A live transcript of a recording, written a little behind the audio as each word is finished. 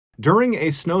During a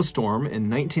snowstorm in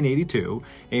 1982,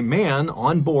 a man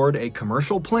on board a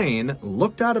commercial plane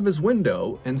looked out of his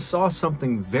window and saw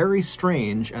something very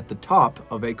strange at the top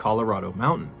of a Colorado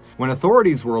mountain. When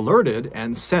authorities were alerted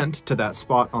and sent to that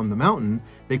spot on the mountain,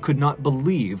 they could not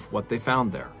believe what they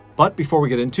found there. But before we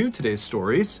get into today's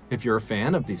stories, if you're a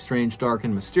fan of the strange, dark,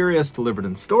 and mysterious delivered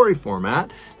in story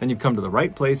format, then you've come to the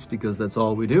right place because that's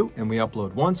all we do, and we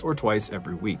upload once or twice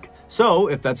every week. So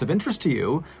if that's of interest to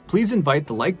you, please invite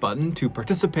the like button to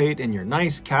participate in your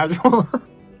nice casual...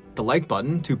 the like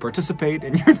button to participate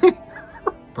in your...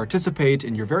 participate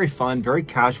in your very fun, very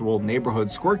casual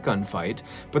neighborhood squirt gun fight,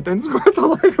 but then squirt the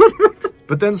like button.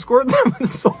 But then squirt them with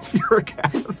sulfuric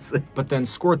acid. But then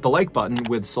squirt the like button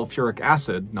with sulfuric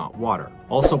acid, not water.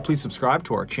 Also, please subscribe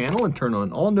to our channel and turn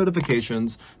on all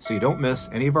notifications so you don't miss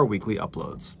any of our weekly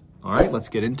uploads. All right, let's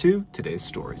get into today's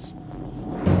stories.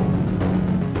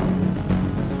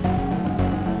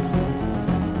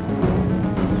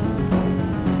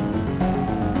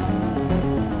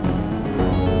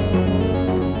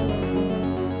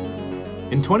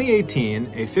 In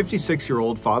 2018, a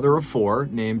 56-year-old father of four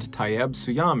named Tayyeb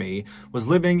Suyami was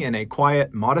living in a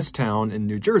quiet, modest town in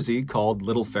New Jersey called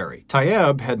Little Ferry.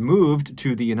 Tayyeb had moved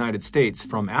to the United States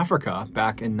from Africa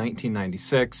back in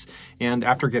 1996, and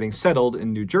after getting settled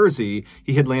in New Jersey,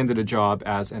 he had landed a job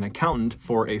as an accountant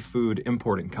for a food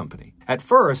importing company. At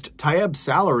first, Tayyeb's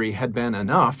salary had been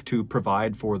enough to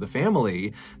provide for the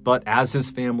family, but as his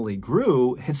family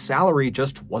grew, his salary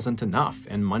just wasn't enough,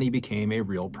 and money became a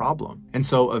real problem. And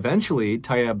so eventually,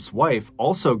 Tayyeb's wife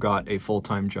also got a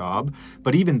full-time job,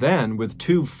 but even then, with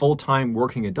two full-time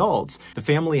working adults, the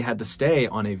family had to stay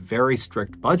on a very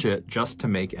strict budget just to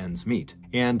make ends meet.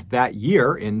 And that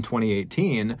year, in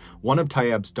 2018, one of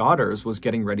Tayyeb's daughters was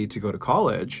getting ready to go to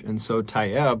college, and so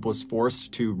Tayyeb was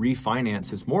forced to refinance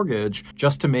his mortgage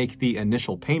just to make the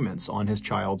initial payments on his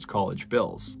child's college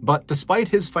bills. But despite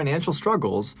his financial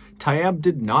struggles, Tayyeb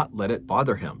did not let it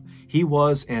bother him. He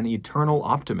was an eternal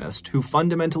optimist who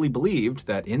fundamentally believed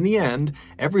that in the end,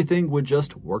 everything would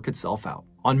just work itself out.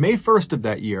 On May 1st of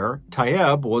that year,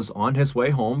 Tayyeb was on his way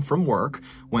home from work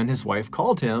when his wife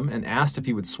called him and asked if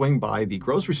he would swing by the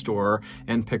grocery store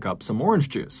and pick up some orange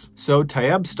juice. So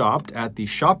Tayyeb stopped at the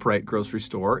ShopRite grocery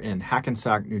store in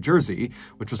Hackensack, New Jersey,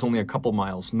 which was only a couple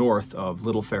miles north of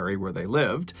Little Ferry where they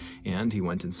lived. And he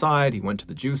went inside, he went to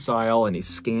the juice aisle, and he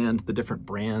scanned the different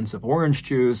brands of orange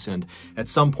juice. And at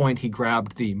some point, he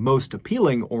grabbed the most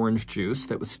appealing orange juice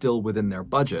that was still within their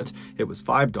budget. It was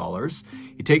 $5.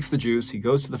 He takes the juice, he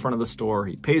goes to the front of the store,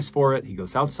 he pays for it, he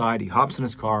goes outside, he hops in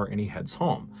his car, and he heads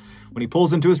home. When he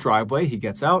pulls into his driveway, he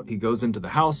gets out, he goes into the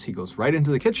house, he goes right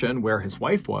into the kitchen where his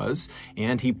wife was,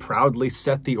 and he proudly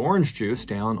set the orange juice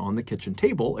down on the kitchen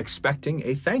table, expecting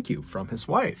a thank you from his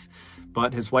wife.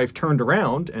 But his wife turned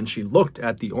around and she looked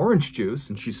at the orange juice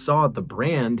and she saw the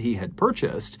brand he had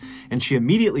purchased, and she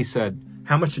immediately said,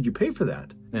 "How much did you pay for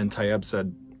that?" And Tayyeb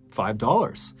said,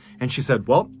 $5. And she said,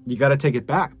 "Well, you got to take it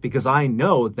back because I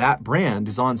know that brand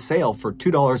is on sale for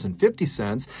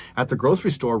 $2.50 at the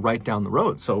grocery store right down the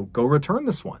road. So go return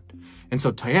this one." And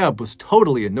so Tayyeb was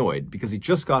totally annoyed because he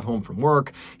just got home from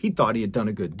work. He thought he had done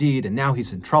a good deed and now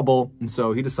he's in trouble. And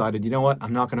so he decided, you know what?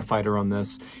 I'm not going to fight her on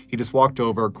this. He just walked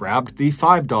over, grabbed the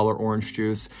 $5 orange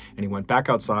juice, and he went back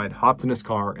outside, hopped in his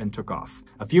car, and took off.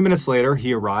 A few minutes later,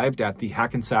 he arrived at the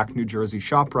Hackensack, New Jersey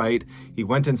ShopRite. He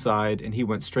went inside and he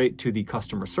went straight to the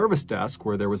customer service desk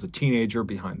where there was a teenager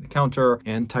behind the counter.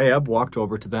 And Tayyeb walked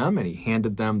over to them and he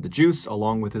handed them the juice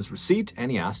along with his receipt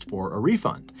and he asked for a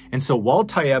refund. And so while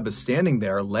Tayyeb is standing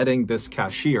there letting this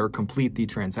cashier complete the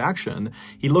transaction,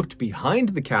 he looked behind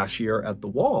the cashier at the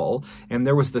wall and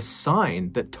there was this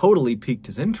sign that totally piqued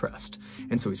his interest.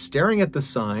 And so he's staring at the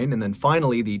sign, and then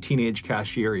finally the teenage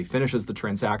cashier, he finishes the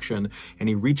transaction and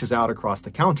he reaches out across the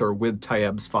counter with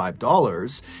Tayyeb's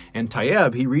 $5. And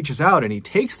Tayyeb, he reaches out and he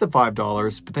takes the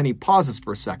 $5, but then he pauses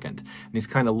for a second. And he's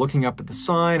kind of looking up at the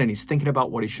sign and he's thinking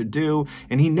about what he should do.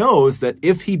 And he knows that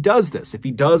if he does this, if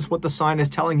he does what the sign is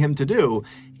telling him to do,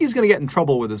 he's going to get in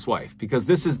trouble with his wife because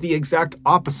this is the exact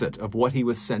opposite of what he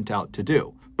was sent out to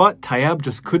do. But Tayyeb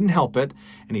just couldn't help it,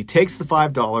 and he takes the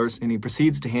 $5 and he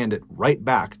proceeds to hand it right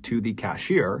back to the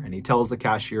cashier, and he tells the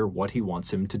cashier what he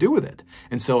wants him to do with it.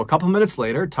 And so a couple minutes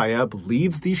later, Tayyeb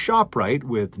leaves the ShopRite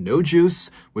with no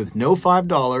juice, with no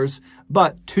 $5,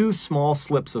 but 2 small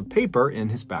slips of paper in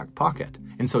his back pocket.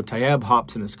 And so Tayyab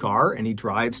hops in his car and he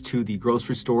drives to the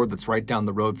grocery store that's right down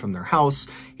the road from their house.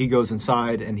 He goes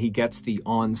inside and he gets the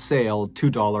on sale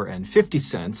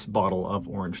 $2.50 bottle of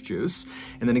orange juice.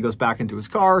 And then he goes back into his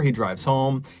car, he drives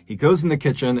home, he goes in the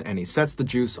kitchen and he sets the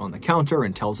juice on the counter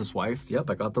and tells his wife, yep,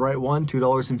 I got the right one,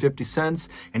 $2.50.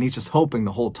 And he's just hoping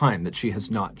the whole time that she has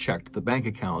not checked the bank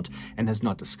account and has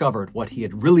not discovered what he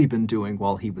had really been doing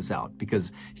while he was out,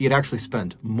 because he had actually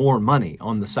spent more money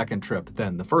on the second trip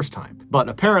than the first time. But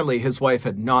apparently his wife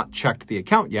had not checked the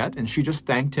account yet, and she just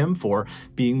thanked him for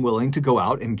being willing to go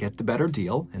out and get the better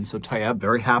deal. And so Tayyab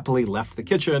very happily left the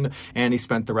kitchen, and he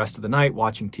spent the rest of the night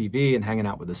watching TV and hanging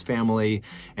out with his family.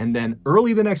 And then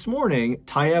early the next morning,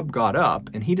 Tayyab got up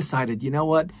and he decided, you know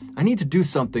what, I need to do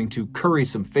something to curry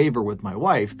some favor with my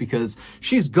wife, because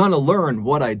she's gonna learn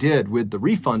what I did with the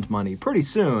refund money pretty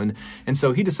soon. And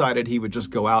so he decided he would just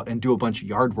go out and do a bunch of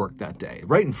yard work that day,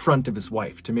 right in front of his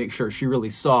wife, to make sure she really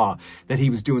saw that he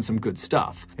was doing some good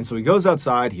stuff. And so he goes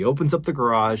outside, he opens up the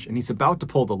garage, and he's about to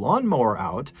pull the lawnmower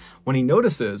out when he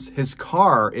notices his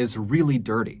car is really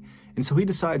dirty. And so he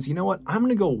decides, you know what, I'm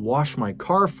gonna go wash my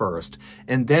car first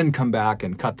and then come back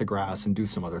and cut the grass and do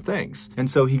some other things. And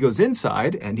so he goes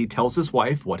inside and he tells his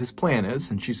wife what his plan is.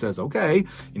 And she says, okay,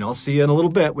 I'll see you in a little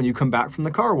bit when you come back from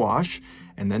the car wash.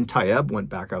 And then Tayyab went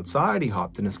back outside, he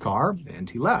hopped in his car and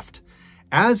he left.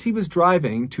 As he was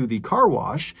driving to the car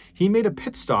wash, he made a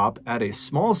pit stop at a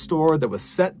small store that was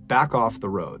set back off the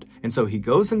road. And so he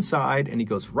goes inside and he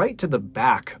goes right to the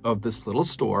back of this little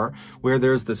store where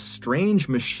there's this strange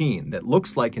machine that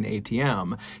looks like an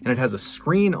ATM, and it has a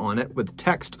screen on it with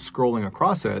text scrolling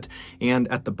across it. And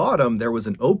at the bottom, there was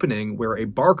an opening where a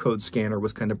barcode scanner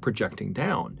was kind of projecting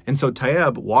down. And so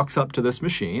Tayyab walks up to this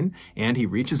machine and he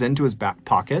reaches into his back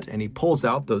pocket and he pulls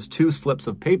out those 2 slips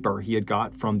of paper he had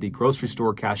got from the grocery store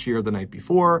cashier the night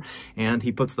before, and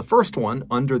he puts the first one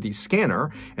under the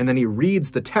scanner, and then he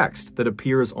reads the text that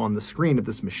appears on the screen of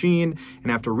this machine.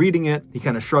 And after reading it, he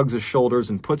kind of shrugs his shoulders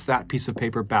and puts that piece of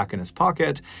paper back in his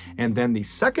pocket. And then the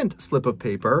second slip of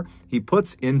paper he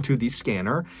puts into the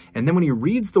scanner, and then when he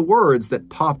reads the words that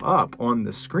pop up on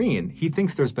the screen, he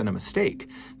thinks there's been a mistake,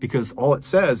 because all it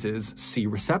says is "see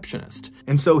receptionist."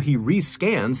 And so he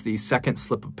rescans the second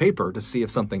slip of paper to see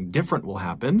if something different will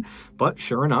happen, but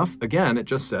sure enough, again, it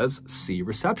just says "see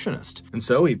receptionist." And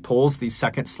so he pulls the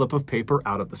second slip of paper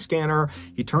out of the scanner,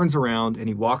 he turns around and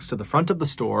he walks to the front of the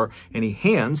store and he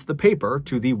hands the paper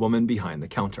to the woman behind the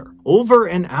counter. Over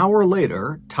an hour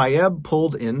later, Tayyab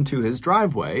pulled into his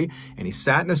driveway and he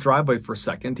sat in his driveway for a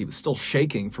second. He was still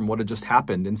shaking from what had just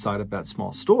happened inside of that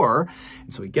small store.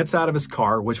 And so he gets out of his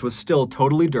car, which was still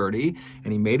totally dirty,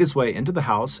 and he made his way into the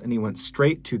house and he went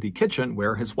straight to the kitchen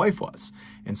where his wife was.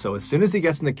 And so as soon as he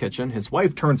gets in the kitchen, his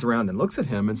wife turns around and looks at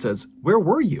him and says, "Where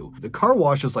were you? The car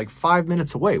wash is like 5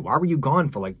 minutes away. Why were you gone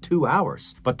for like 2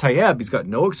 hours?" But Tayyab, he's got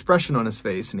no expression on his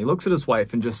face, and he looks at his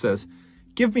wife and just says,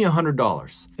 "Give me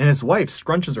 $100. And his wife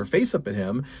scrunches her face up at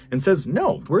him and says,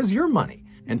 "No, where's your money?"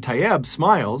 And Tayyab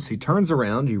smiles, he turns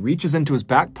around, he reaches into his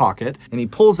back pocket, and he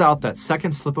pulls out that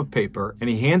second slip of paper, and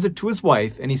he hands it to his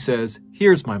wife, and he says,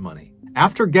 "Here's my money."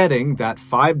 After getting that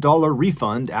 $5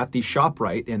 refund at the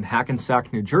ShopRite in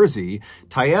Hackensack, New Jersey,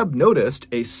 Tayyab noticed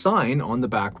a sign on the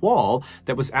back wall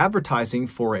that was advertising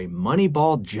for a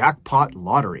Moneyball jackpot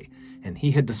lottery. And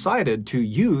he had decided to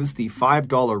use the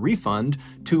 $5 refund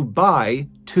to buy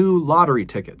 2 lottery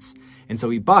tickets. And so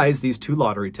he buys these 2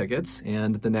 lottery tickets,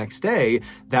 and the next day,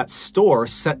 that store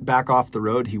set back off the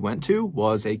road he went to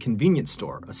was a convenience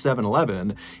store, a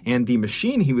 7-Eleven, and the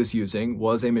machine he was using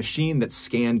was a machine that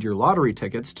scanned your lottery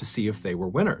tickets to see if they were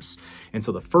winners. And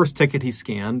so the first ticket he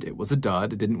scanned, it was a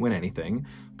dud, it didn't win anything.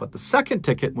 But the second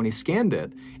ticket, when he scanned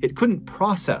it, it couldn't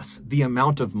process the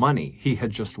amount of money he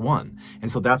had just won.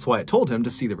 And so that's why it told him to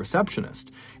see the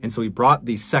receptionist. And so he brought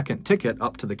the second ticket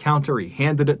up to the counter, he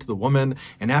handed it to the woman,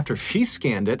 and after she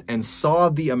scanned it and saw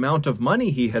the amount of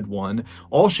money he had won,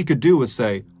 all she could do was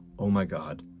say, "Oh my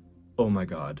God, oh my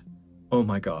God, oh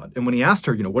my God." And when he asked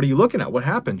her, "What are you looking at? What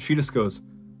happened?" She just goes,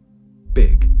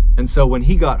 "Big." And so when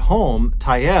he got home,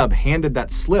 Tayyab handed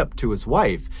that slip to his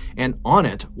wife, and on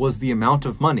it was the amount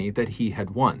of money that he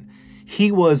had won.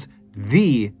 He was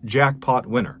the jackpot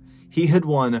winner. He had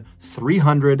won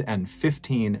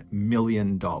 $315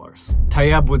 million.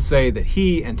 Tayyab would say that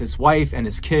he and his wife and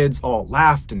his kids all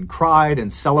laughed and cried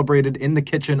and celebrated in the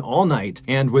kitchen all night.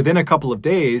 And within a couple of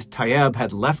days, Tayyab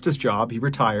had left his job, he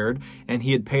retired, and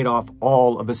he had paid off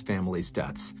all of his family's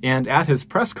debts. And at his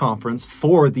press conference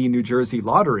for the New Jersey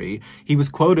lottery, he was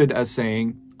quoted as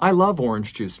saying, "I love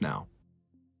orange juice now."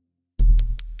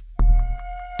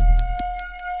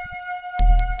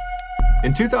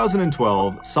 In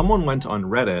 2012, someone went on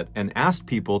Reddit and asked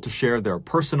people to share their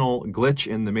personal glitch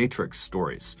in the Matrix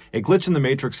stories. A glitch in the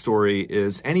Matrix story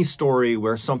is any story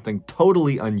where something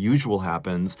totally unusual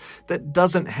happens that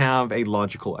doesn't have a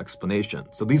logical explanation.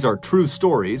 So these are true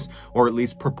stories, or at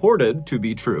least purported to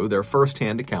be true. They're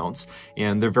first-hand accounts,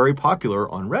 and they're very popular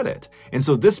on Reddit. And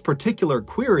so this particular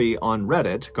query on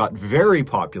Reddit got very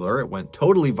popular. It went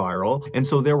totally viral, and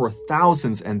so there were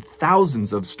thousands and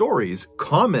thousands of stories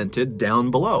commented down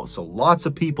below. So lots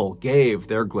of people gave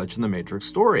their glitch in the Matrix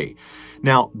story.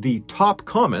 Now, the top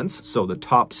comments, so the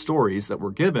top stories that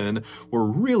were given, were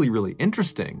really, really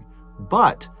interesting.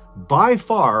 But by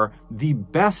far, the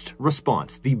best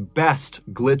response, the best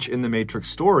glitch in the Matrix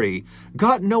story,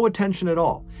 got no attention at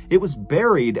all. It was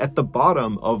buried at the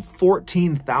bottom of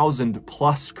 14,000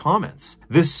 plus comments.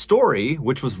 This story,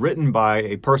 which was written by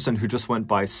a person who just went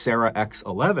by Sarah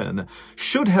X11,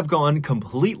 should have gone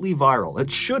completely viral. It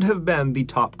should have been the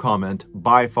top comment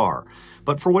by far.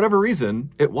 But for whatever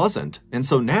reason, it wasn't. And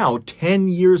so now, 10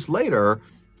 years later,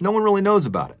 no one really knows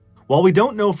about it. While we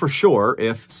don't know for sure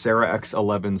if Sarah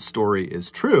X11's story is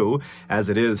true, as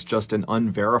it is just an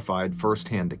unverified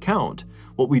first-hand account,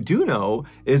 what we do know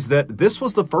is that this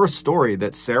was the first story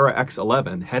that Sarah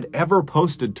X11 had ever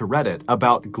posted to Reddit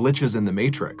about glitches in the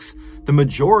Matrix. The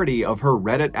majority of her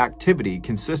Reddit activity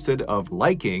consisted of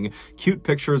liking cute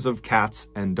pictures of cats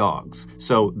and dogs.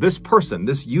 So this person,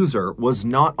 this user, was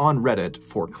not on Reddit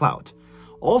for clout.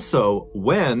 Also,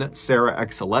 when Sarah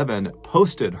X11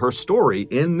 posted her story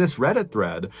in this Reddit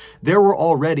thread, there were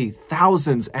already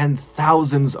thousands and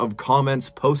thousands of comments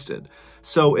posted.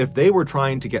 So if they were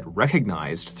trying to get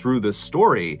recognized through this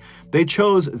story, they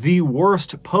chose the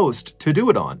worst post to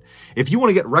do it on. If you want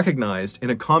to get recognized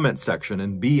in a comment section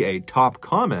and be a top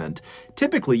comment,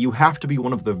 typically you have to be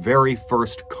one of the very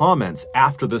first comments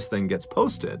after this thing gets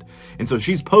posted. And so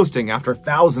she's posting after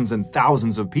thousands and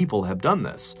thousands of people have done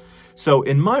this. So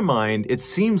in my mind, it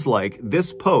seems like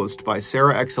this post by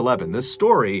Sarah X11, this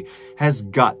story, has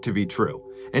got to be true.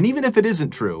 And even if it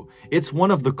isn't true, it's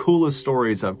one of the coolest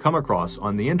stories I've come across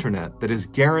on the internet that is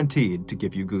guaranteed to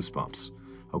give you goosebumps.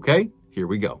 Okay, here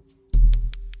we go.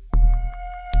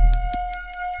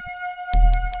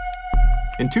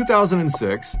 In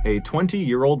 2006, a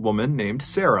 20-year-old woman named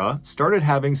Sarah started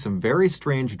having some very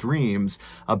strange dreams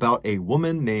about a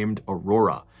woman named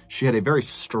Aurora. She had a very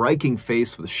striking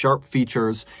face with sharp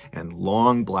features and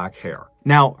long black hair.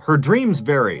 Now, her dreams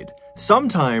varied.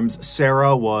 Sometimes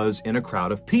Sarah was in a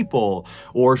crowd of people,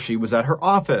 or she was at her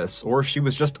office, or she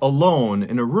was just alone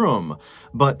in a room.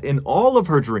 But in all of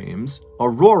her dreams,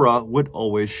 Aurora would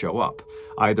always show up.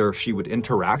 Either she would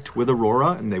interact with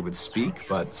Aurora and they would speak,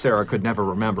 but Sarah could never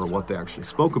remember what they actually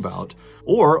spoke about,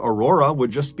 or Aurora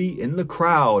would just be in the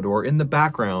crowd or in the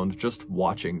background just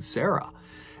watching Sarah.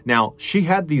 Now, she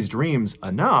had these dreams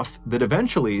enough that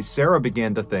eventually Sarah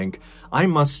began to think, I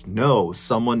must know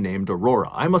someone named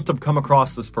Aurora. I must have come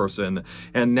across this person,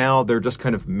 and now they're just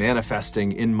kind of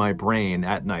manifesting in my brain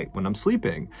at night when I'm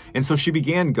sleeping. And so she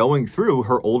began going through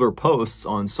her older posts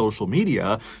on social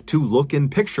media to look in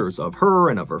pictures of her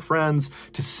and of her friends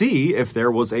to see if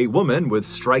there was a woman with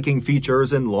striking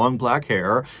features and long black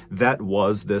hair that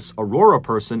was this Aurora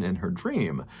person in her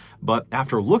dream. But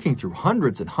after looking through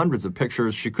hundreds and hundreds of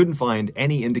pictures, she couldn't find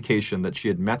any indication that she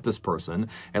had met this person,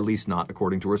 at least not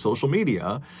according to her social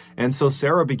media. And so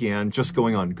Sarah began just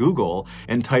going on Google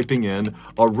and typing in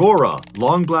Aurora,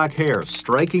 long black hair,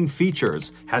 striking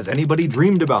features. Has anybody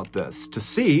dreamed about this? To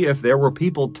see if there were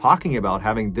people talking about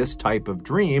having this type of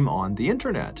dream on the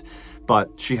internet.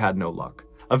 But she had no luck.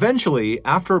 Eventually,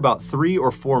 after about 3 or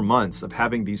 4 months of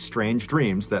having these strange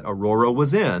dreams that Aurora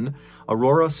was in,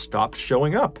 Aurora stopped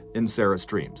showing up in Sarah's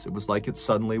dreams. It was like it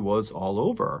suddenly was all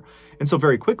over. And so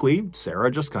very quickly, Sarah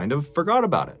just kind of forgot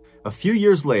about it. A few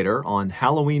years later, on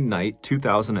Halloween night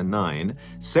 2009,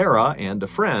 Sarah and a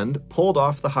friend pulled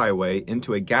off the highway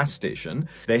into a gas station.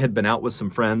 They had been out with some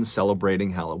friends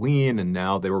celebrating Halloween, and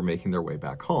now they were making their way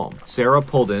back home. Sarah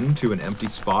pulled into an empty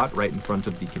spot right in front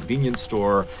of the convenience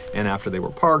store, and after they were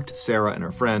parked, Sarah and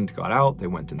her friend got out, they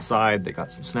went inside, they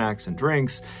got some snacks and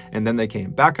drinks, and then they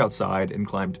came back outside and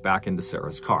climbed back into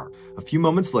Sarah's car. A few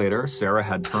moments later, Sarah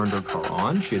had turned her car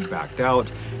on, she had backed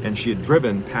out, and she had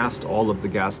driven past all of the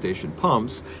gas station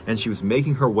pumps, and she was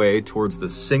making her way towards the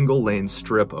single-lane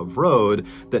strip of road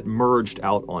that merged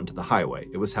out onto the highway.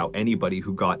 It was how anybody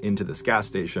who got into this gas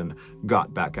station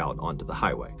got back out onto the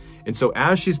highway. And so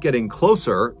as she's getting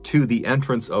closer to the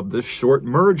entrance of this short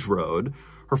merge road,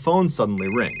 her phone suddenly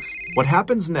rings. What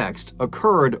happens next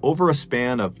occurred over a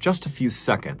span of just a few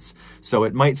seconds. So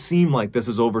it might seem like this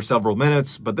is over several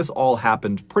minutes, but this all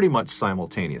happened pretty much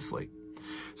simultaneously.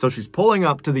 So she's pulling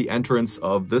up to the entrance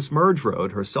of this merge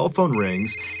road. Her cell phone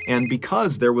rings, and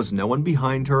because there was no one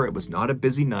behind her, it was not a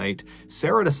busy night,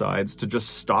 Sarah decides to just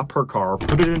stop her car,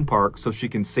 put it in park so she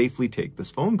can safely take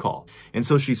this phone call. And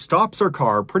so she stops her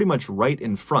car pretty much right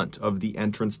in front of the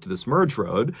entrance to this merge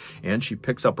road, and she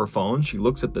picks up her phone, she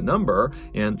looks at the number,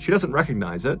 and she doesn't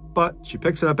recognize it, but she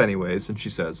picks it up anyways, and she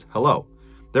says, "Hello."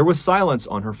 There was silence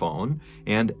on her phone,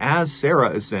 and as Sarah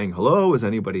is saying, "Hello, is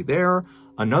anybody there?"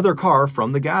 another car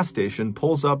from the gas station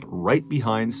pulls up right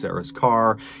behind Sarah's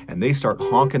car, and they start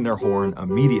honking their horn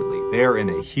immediately. They're in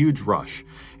a huge rush.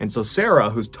 And so Sarah,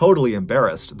 who's totally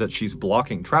embarrassed that she's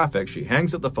blocking traffic, she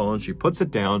hangs up the phone, she puts it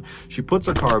down, she puts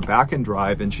her car back in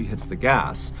drive, and she hits the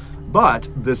gas. But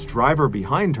this driver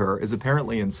behind her is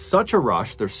apparently in such a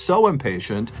rush, they're so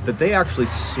impatient, that they actually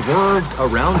swerved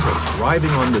around her,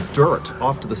 driving on the dirt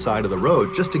off to the side of the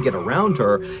road just to get around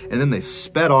her, and then they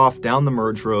sped off down the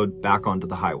merge road back onto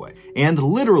the highway. And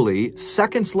literally,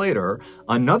 seconds later,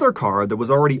 another car that was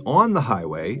already on the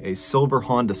highway, a silver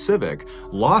Honda Civic,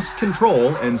 lost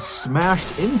control and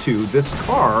smashed into this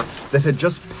car that had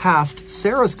just passed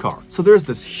Sarah's car. So there's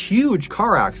this huge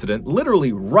car accident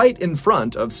literally right in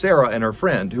front of Sarah and her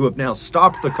friend, who have now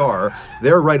stopped the car.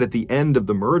 They're right at the end of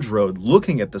the merge road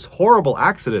looking at this horrible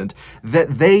accident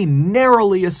that they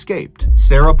narrowly escaped.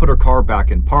 Sarah put her car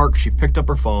back in park, she picked up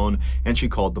her phone, and she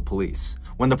called the police.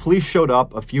 When the police showed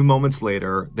up a few moments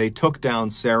later, they took down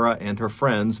Sarah and her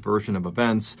friend's version of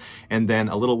events, and then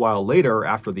a little while later,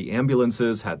 after the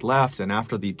ambulances had left and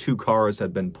after the two cars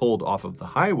had been pulled off of the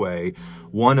highway,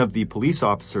 one of the police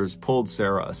officers pulled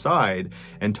Sarah aside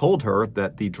and told her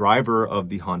that the driver of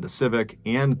the Honda Civic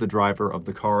and the driver of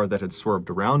the car that had swerved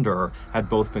around her had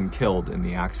both been killed in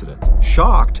the accident.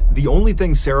 Shocked, the only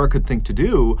thing Sarah could think to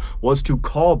do was to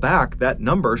call back that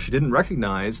number she didn't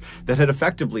recognize that had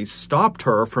effectively stopped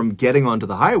her from getting onto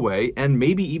the highway and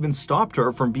maybe even stopped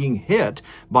her from being hit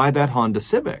by that Honda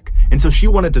Civic. And so she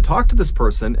wanted to talk to this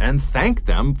person and thank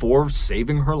them for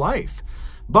saving her life.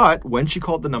 But when she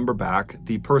called the number back,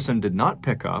 the person did not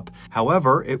pick up.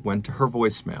 However, it went to her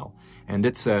voicemail, and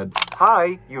it said,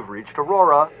 "Hi, you've reached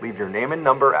Aurora. Leave your name and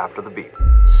number after the beep."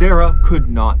 Sarah could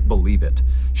not believe it.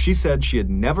 She said she had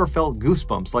never felt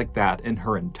goosebumps like that in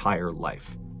her entire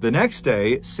life. The next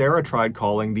day, Sarah tried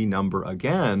calling the number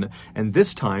again, and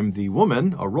this time the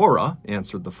woman, Aurora,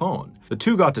 answered the phone. The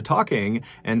two got to talking,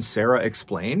 and Sarah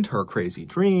explained her crazy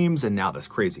dreams and now this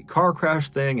crazy car crash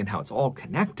thing and how it's all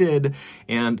connected.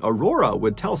 And Aurora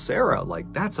would tell Sarah,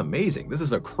 like, "That's amazing. This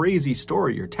is a crazy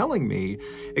story you're telling me,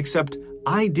 except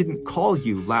I didn't call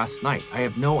you last night. I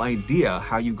have no idea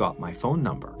how you got my phone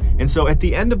number." And so at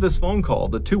the end of this phone call,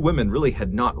 the two women really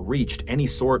had not reached any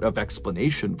sort of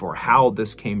explanation for how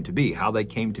this came to be, how they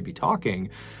came to be talking.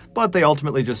 But they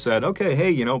ultimately just said, "Okay,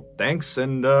 hey, thanks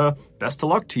and best of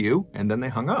luck to you." And then they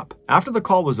hung up. After the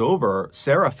call was over,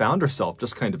 Sarah found herself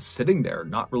just kind of sitting there,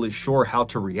 not really sure how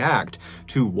to react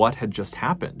to what had just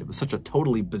happened. It was such a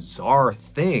totally bizarre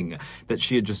thing that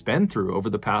she had just been through over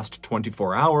the past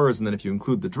 24 hours. And then if you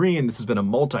include the dream, this has been a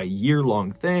multi-year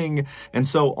long thing. And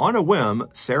so on a whim,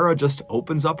 Sarah just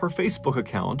opens up her Facebook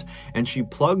account and she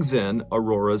plugs in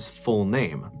Aurora's full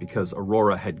name because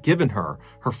Aurora had given her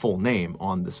her full name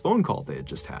on this phone call they had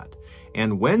just had.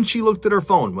 And when she looked at her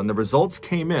phone, when the results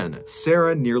came in,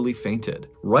 Sarah nearly fainted.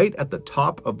 Right at the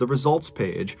top of the results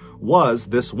page was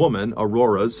this woman,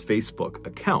 Aurora's Facebook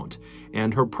account,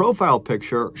 and her profile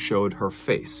picture showed her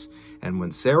face. And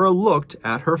when Sarah looked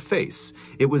at her face,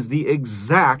 it was the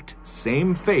exact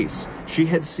same face she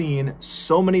had seen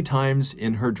so many times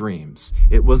in her dreams.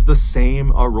 It was the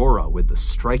same Aurora with the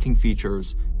striking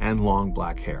features and long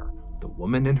black hair. The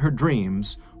woman in her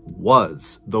dreams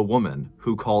was the woman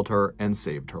who called her and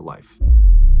saved her life.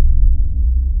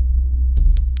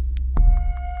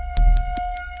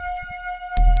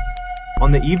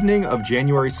 On the evening of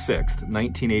January 6th,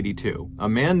 1982, a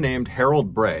man named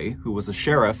Harold Bray, who was a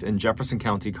sheriff in Jefferson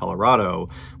County, Colorado,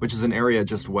 which is an area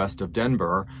just west of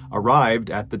Denver, arrived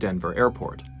at the Denver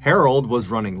airport. Harold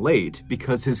was running late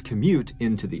because his commute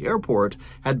into the airport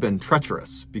had been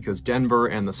treacherous because Denver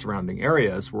and the surrounding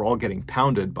areas were all getting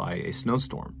pounded by a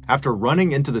snowstorm. After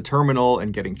running into the terminal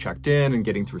and getting checked in and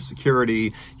getting through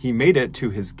security, he made it to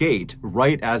his gate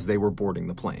right as they were boarding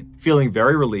the plane. Feeling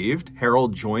very relieved,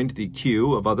 Harold joined the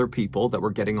queue of other people that were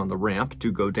getting on the ramp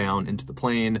to go down into the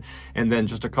plane, and then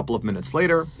just a couple of minutes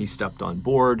later, he stepped on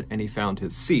board and he found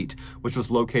his seat, which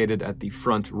was located at the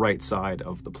front right side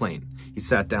of the plane. He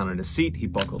sat down in his seat, he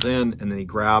buckled in, and then he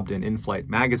grabbed an in-flight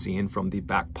magazine from the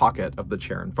back pocket of the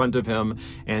chair in front of him,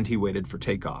 and he waited for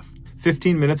takeoff.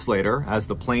 15 minutes later, as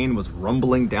the plane was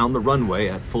rumbling down the runway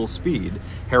at full speed,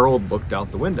 Harold looked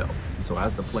out the window. And so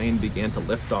as the plane began to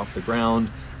lift off the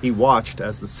ground, he watched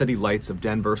as the city lights of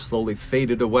Denver slowly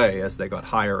faded away as they got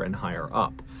higher and higher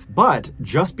up. But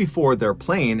just before their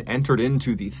plane entered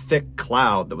into the thick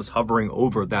cloud that was hovering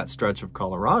over that stretch of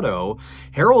Colorado,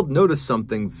 Harold noticed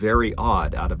something very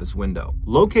odd out of his window.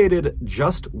 Located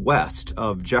just west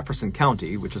of Jefferson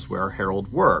County, which is where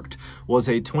Harold worked, was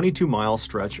a 22-mile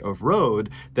stretch of road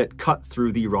that cut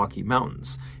through the Rocky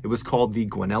Mountains. It was called the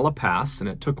Guanella Pass, and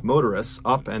it took motorists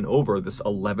up and over this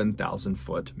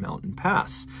 11,000-foot mountain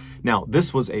pass. Now,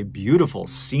 this was a beautiful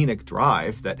scenic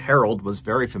drive that Harold was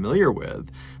very familiar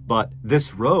with, but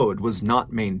this road was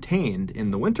not maintained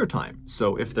in the wintertime.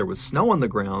 So if there was snow on the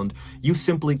ground, you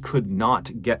simply could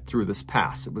not get through this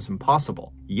pass. It was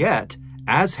impossible. Yet,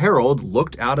 as Harold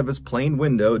looked out of his plane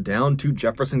window down to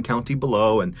Jefferson County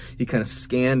below, and he kind of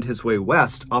scanned his way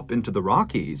west up into the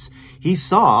Rockies, he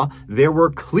saw there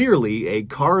were clearly a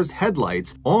car's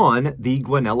headlights on the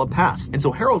Guanella Pass. And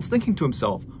so Harold's thinking to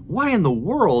himself, why in the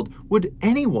world would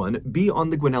anyone be on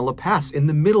the Guanella Pass in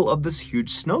the middle of this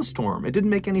huge snowstorm? It didn't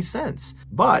make any sense.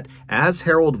 But as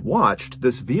Harold watched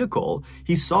this vehicle,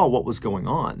 he saw what was going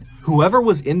on. Whoever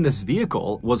was in this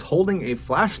vehicle was holding a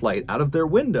flashlight out of their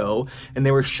window, and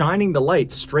they were shining the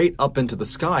light straight up into the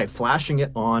sky, flashing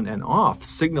it on and off,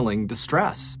 signaling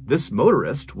distress. This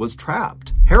motorist was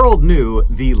trapped. Harold knew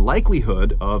the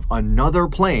likelihood of another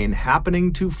plane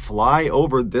happening to fly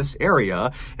over this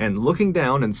area and looking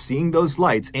down and seeing those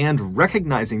lights and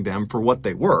recognizing them for what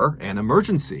they were, an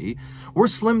emergency, were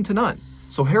slim to none.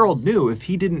 So Harold knew if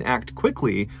he didn't act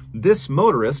quickly, this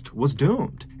motorist was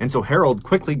doomed. And so Harold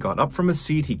quickly got up from his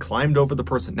seat, he climbed over the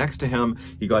person next to him,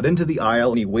 he got into the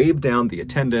aisle, and he waved down the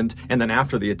attendant, and then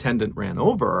after the attendant ran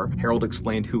over, Harold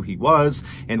explained who he was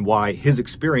and why his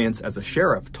experience as a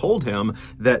sheriff told him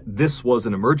that this was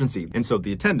an emergency. And so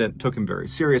the attendant took him very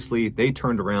seriously. They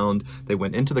turned around, they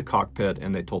went into the cockpit,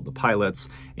 and they told the pilots,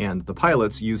 and the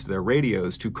pilots used their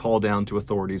radios to call down to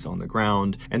authorities on the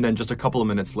ground. And then just a couple of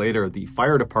minutes later, the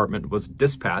fire department was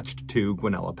dispatched to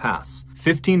Guanella Pass.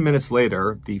 15 minutes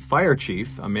later, the fire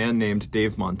chief, a man named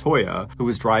Dave Montoya, who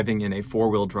was driving in a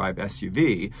four-wheel drive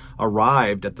SUV,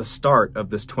 arrived at the start of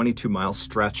this 22-mile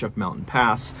stretch of mountain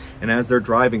pass, and as they're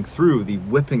driving through the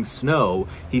whipping snow,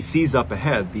 he sees up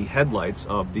ahead the headlights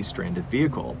of the stranded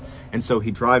vehicle. And so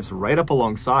he drives right up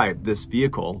alongside this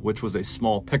vehicle, which was a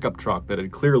small pickup truck that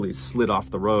had clearly slid off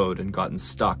the road and gotten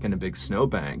stuck in a big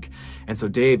snowbank. And so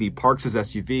Dave, he parks his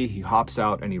SUV, he hops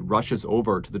out, and he rushes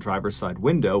over to the driver's side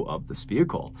window of this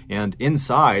vehicle. And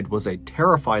inside was a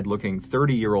terrified-looking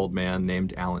 30-year-old man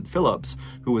named Alan Phillips,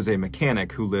 who was a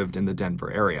mechanic who lived in the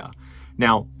Denver area.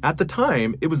 Now, at the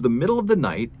time, it was the middle of the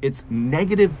night, it's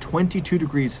negative 22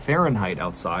 degrees Fahrenheit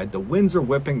outside, the winds are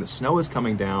whipping, the snow is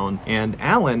coming down, and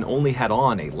Alan only had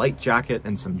on a light jacket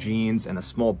and some jeans and a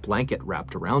small blanket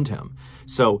wrapped around him.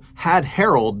 So, had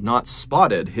Harold not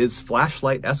spotted his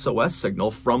flashlight SOS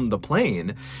signal from the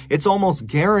plane, it's almost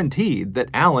guaranteed that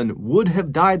Alan would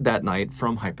have died that night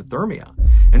from hypothermia.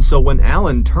 And so when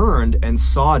Alan turned and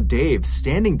saw Dave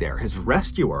standing there, his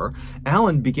rescuer,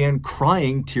 Alan began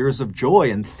crying tears of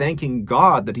joy and thanking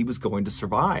God that he was going to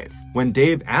survive. When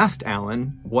Dave asked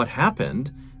Alan what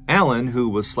happened, Alan, who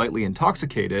was slightly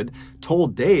intoxicated,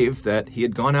 told Dave that he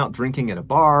had gone out drinking at a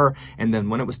bar, and then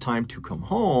when it was time to come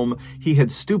home, he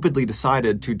had stupidly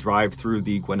decided to drive through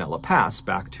the Guanella Pass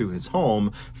back to his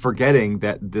home, forgetting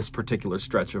that this particular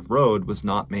stretch of road was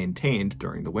not maintained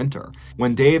during the winter.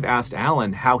 When Dave asked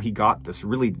Alan how he got this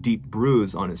really deep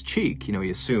bruise on his cheek, he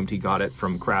assumed he got it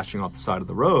from crashing off the side of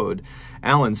the road,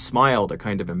 Alan smiled a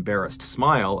kind of embarrassed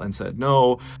smile and said,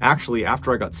 "No, actually,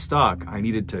 after I got stuck, I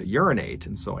needed to urinate,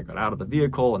 and so I got out of the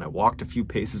vehicle and I walked a few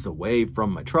paces away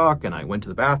from my truck and I went to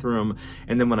the bathroom,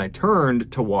 and then when I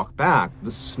turned to walk back,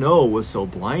 the snow was so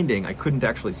blinding I couldn't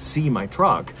actually see my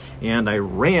truck, and I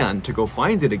ran to go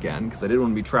find it again because I didn't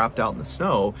want to be trapped out in the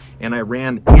snow, and I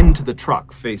ran into the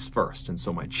truck face first, and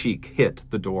so my cheek hit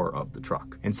the door of the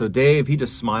truck." And so Dave, he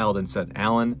just smiled and said,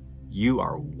 "Alan, you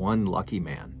are one lucky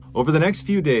man." Over the next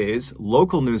few days,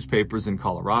 local newspapers in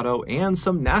Colorado and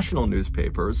some national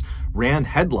newspapers ran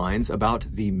headlines about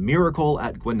the miracle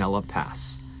at Guanella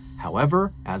Pass.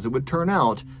 However, as it would turn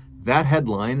out, that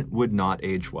headline would not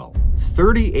age well.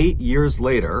 38 years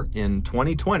later, in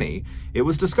 2020, it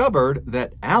was discovered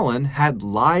that Alan had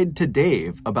lied to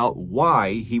Dave about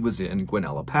why he was in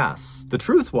Guanella Pass. The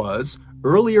truth was,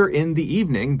 earlier in the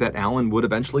evening that Allen would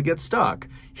eventually get stuck,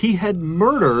 he had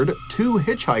murdered 2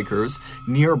 hitchhikers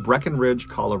near Breckenridge,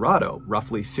 Colorado,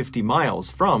 roughly 50 miles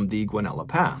from the Guanella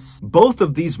Pass. Both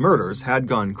of these murders had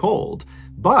gone cold,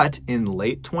 but in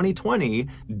late 2020,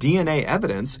 DNA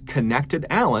evidence connected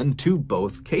Allen to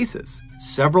both cases.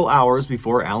 Several hours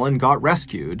before Allen got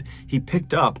rescued, he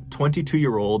picked up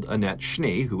 22-year-old Annette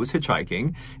Schnee, who was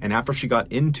hitchhiking, and after she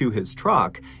got into his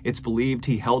truck, it's believed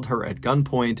he held her at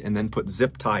gunpoint and then put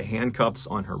zip-tie handcuffs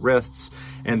on her wrists,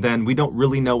 and then we don't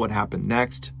really know what happened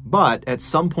next, but at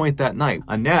some point that night,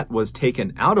 Annette was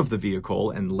taken out of the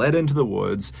vehicle and led into the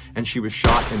woods, and she was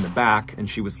shot in the back, and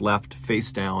she was left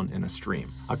face down in a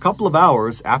stream. A couple of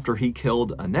hours after he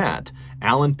killed Annette,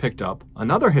 Allen picked up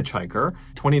another hitchhiker,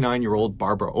 29-year-old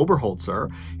Barbara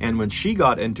Oberholzer, and when she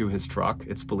got into his truck,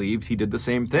 it's believed he did the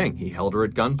same thing. He held her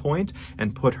at gunpoint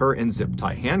and put her in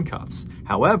zip-tie handcuffs.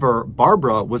 However,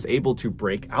 Barbara was able to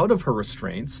break out of her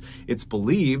restraints. It's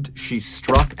believed she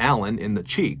struck Allen in the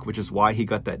cheek, which is why he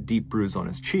got that deep bruise on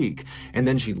his cheek, and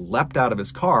then she leapt out of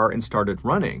his car and started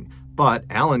running. But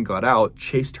Allen got out,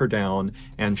 chased her down,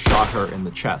 and shot her in the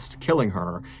chest, killing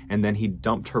her, and then he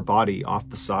dumped her body off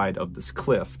the side of this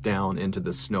cliff down into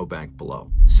the snowbank below.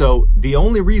 So the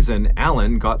only reason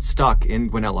Allen got stuck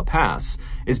in Guanella Pass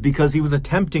is because he was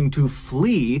attempting to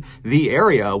flee the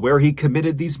area where he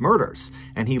committed these murders,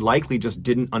 and he likely just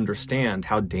didn't understand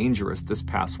how dangerous this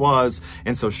pass was,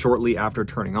 and so shortly after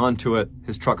turning onto it,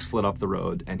 his truck slid off the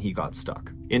road and he got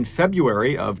stuck. In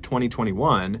February of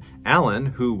 2021, Allen,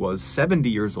 who was 70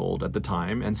 years old at the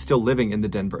time and still living in the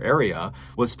Denver area,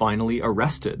 was finally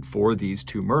arrested for these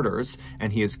 2 murders,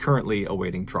 and he is currently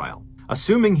awaiting trial.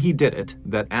 Assuming he did it,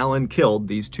 that Allen killed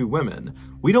these 2 women,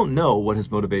 we don't know what his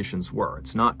motivations were.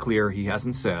 It's not clear, he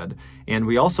hasn't said, and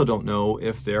we also don't know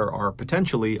if there are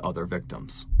potentially other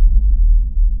victims.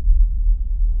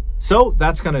 So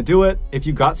that's going to do it. If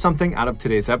you got something out of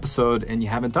today's episode and you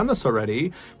haven't done this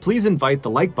already, please invite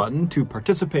the like button to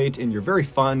participate in your very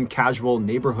fun, casual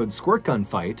neighborhood squirt gun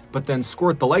fight, but then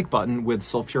squirt the like button with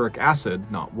sulfuric acid,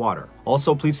 not water.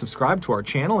 Also, please subscribe to our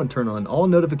channel and turn on all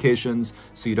notifications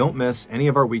so you don't miss any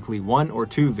of our weekly 1 or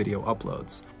 2 video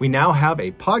uploads. We now have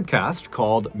a podcast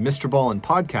called MrBallen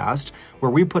Podcast,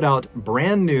 where we put out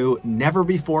brand new, never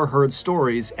before heard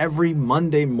stories every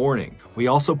Monday morning. We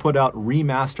also put out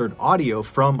remastered audio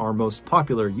from our most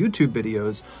popular YouTube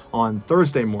videos on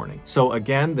Thursday morning. So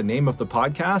again, the name of the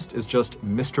podcast is just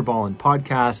MrBallen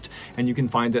Podcast, and you can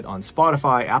find it on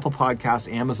Spotify, Apple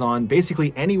Podcasts, Amazon,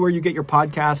 basically anywhere you get your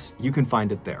podcasts, you can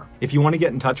find it there. If you want to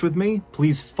get in touch with me,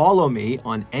 please follow me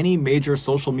on any major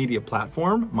social media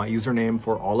platform. My username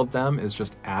for all of them is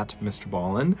just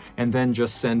 @MrBallen, and then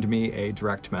just send me a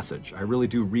direct message. I really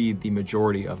do read the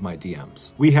majority of my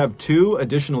DMs. We have 2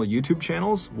 additional YouTube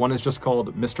channels. One is just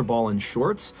called MrBallen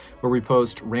Shorts, where we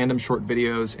post random short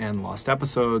videos and lost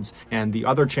episodes, and the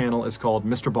other channel is called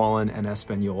MrBallen en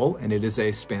Español, and it is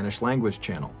a Spanish language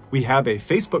channel. We have a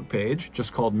Facebook page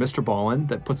just called MrBallen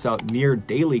that puts out near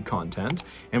daily content,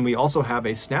 and we also have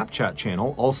a Snapchat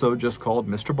channel, also just called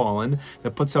MrBallen,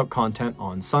 that puts out content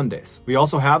on Sundays. We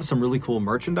also have some really cool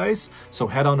merchandise, so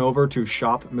head on over to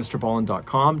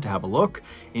shopmrballen.com to have a look,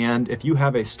 and if you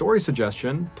have a story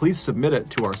suggestion, please submit it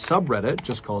to our subreddit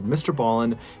just called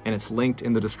MrBallen, and it's linked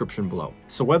in the description below.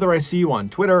 So whether I see you on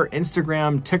Twitter,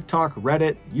 Instagram, TikTok,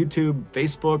 Reddit, YouTube,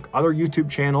 Facebook, other YouTube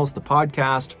channels, the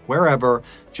podcast, wherever,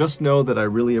 just know that I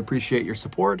really appreciate your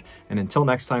support, and until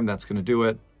next time, that's going to do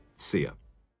it. See ya.